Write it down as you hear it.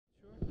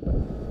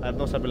I have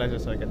no stabilizer,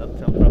 so I cannot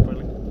tell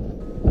properly.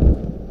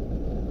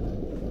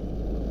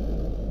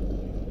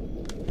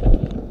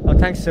 Oh,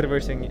 tanks is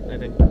reversing, I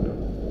think.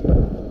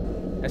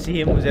 I see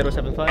him with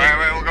 075.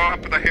 Alright, we'll go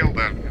up the hill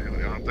then.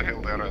 Up the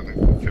hill there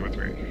and see what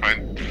we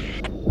find.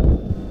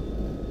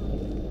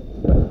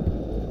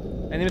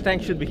 Enemy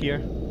tank should be here.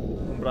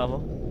 On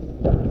Bravo.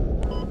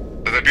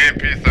 There's a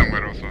BMP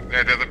somewhere also.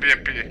 Yeah, there's a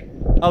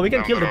BMP. Oh, we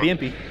can kill the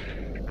BMP.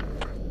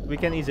 We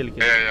can easily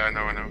kill it. Yeah, I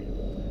know.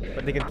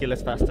 But they can kill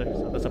us faster,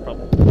 so that's a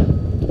problem.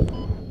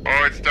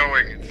 Oh, it's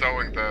towing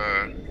the...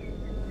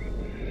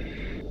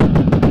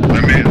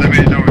 Let me know if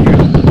you...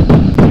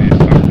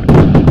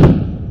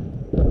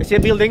 I see a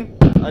building.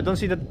 I don't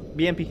see the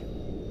BMP.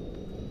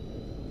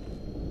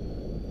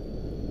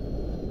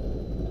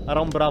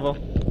 Around Bravo.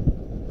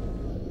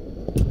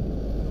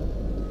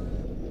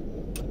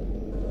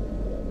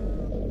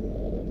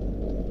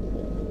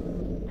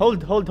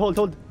 Hold.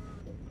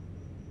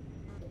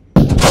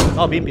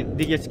 Oh, BMP.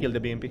 They just killed the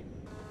BMP.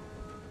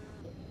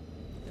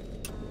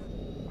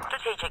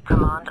 Strategic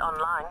command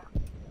online.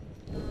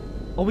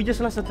 Oh, we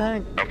just lost a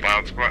tank.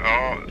 About squad.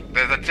 Oh,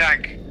 there's a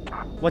tank.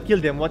 What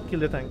killed them? What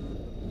killed the tank?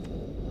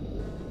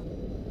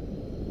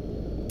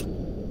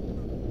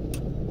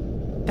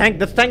 Tank!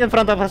 That's tank in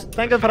front of us!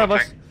 Tank in front of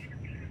us!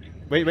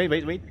 Wait.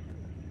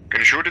 Can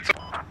you shoot it?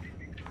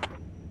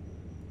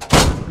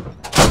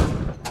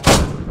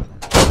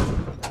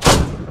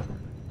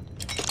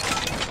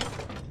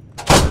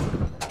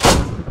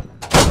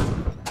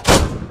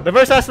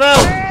 Reverse us now!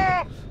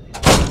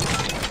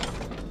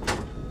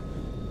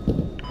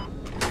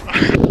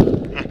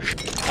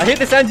 I hit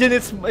this engine,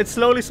 it's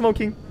slowly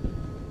smoking.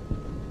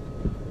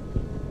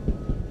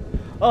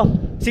 Oh,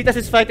 Citas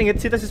is fighting it,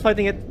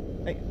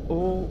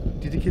 Oh,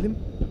 did you kill him?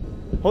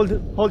 Hold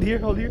here.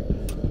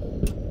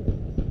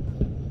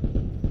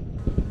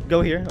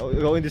 Go here,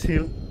 go in this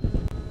hill.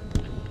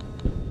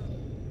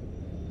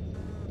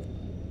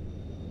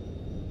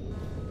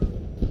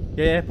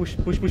 Yeah, push.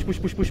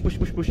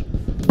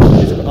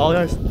 Oh,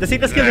 nice. The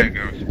Citas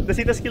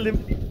killed him.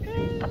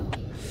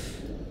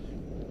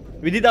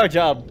 We did our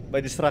job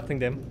by distracting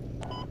them.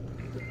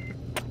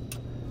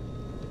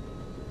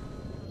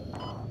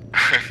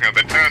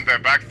 They turned their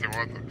backs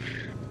towards us.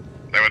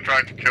 They were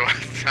trying to kill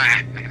us.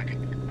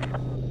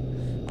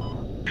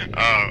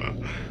 Oh.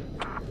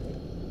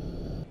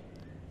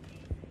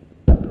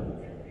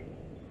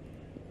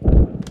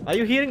 Are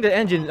you hearing the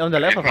engine on the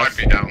left of us?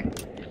 It might be down.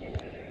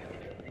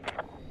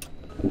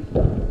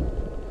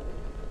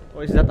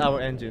 Or is that our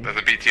engine? There's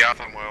a BTR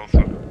somewhere also.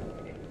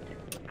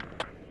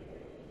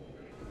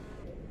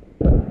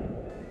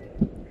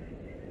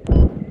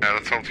 Yeah,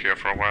 let's hold here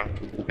for a while.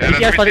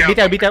 Yeah,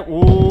 BTR.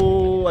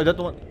 Ooh, I don't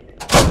want.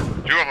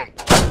 Two of them.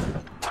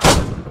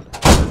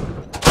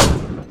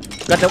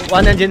 Got the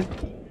one engine.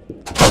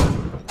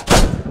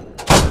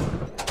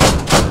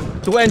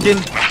 Two engine.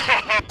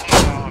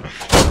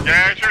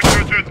 Yeah,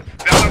 shoot.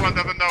 The other one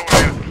doesn't know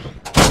where he is.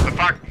 The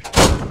fuck?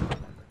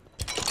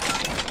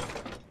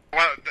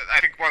 Well, I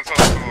think one's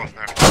also lost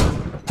now.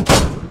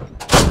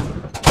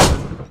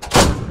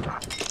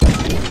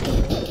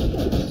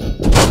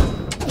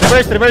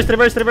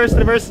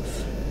 Reverse.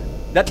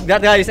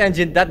 That guy is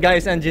engine.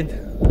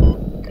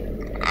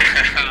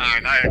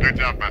 Nice, good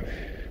job, man.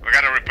 We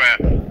gotta repair.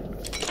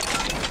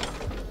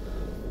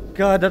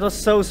 God, that was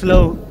so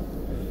slow.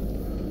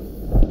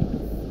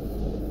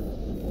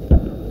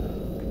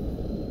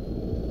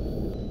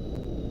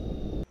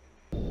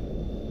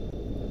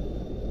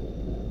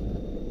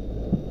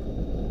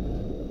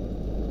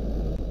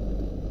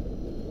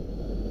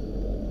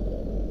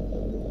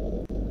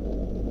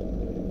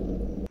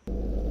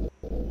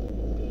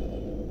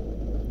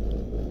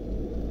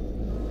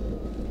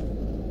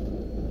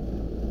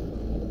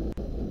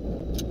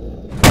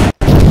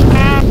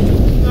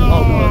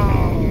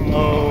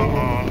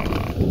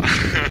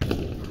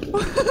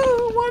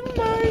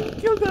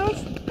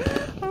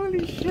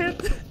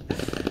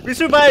 We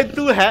survived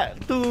two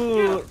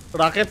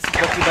rockets,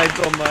 but we died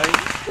from mine.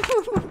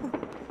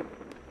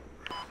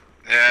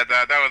 Yeah,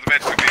 that was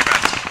meant to be,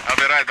 man. I'll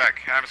be right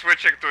back. I'm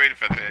switching to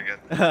infantry again.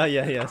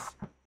 Yeah, yes.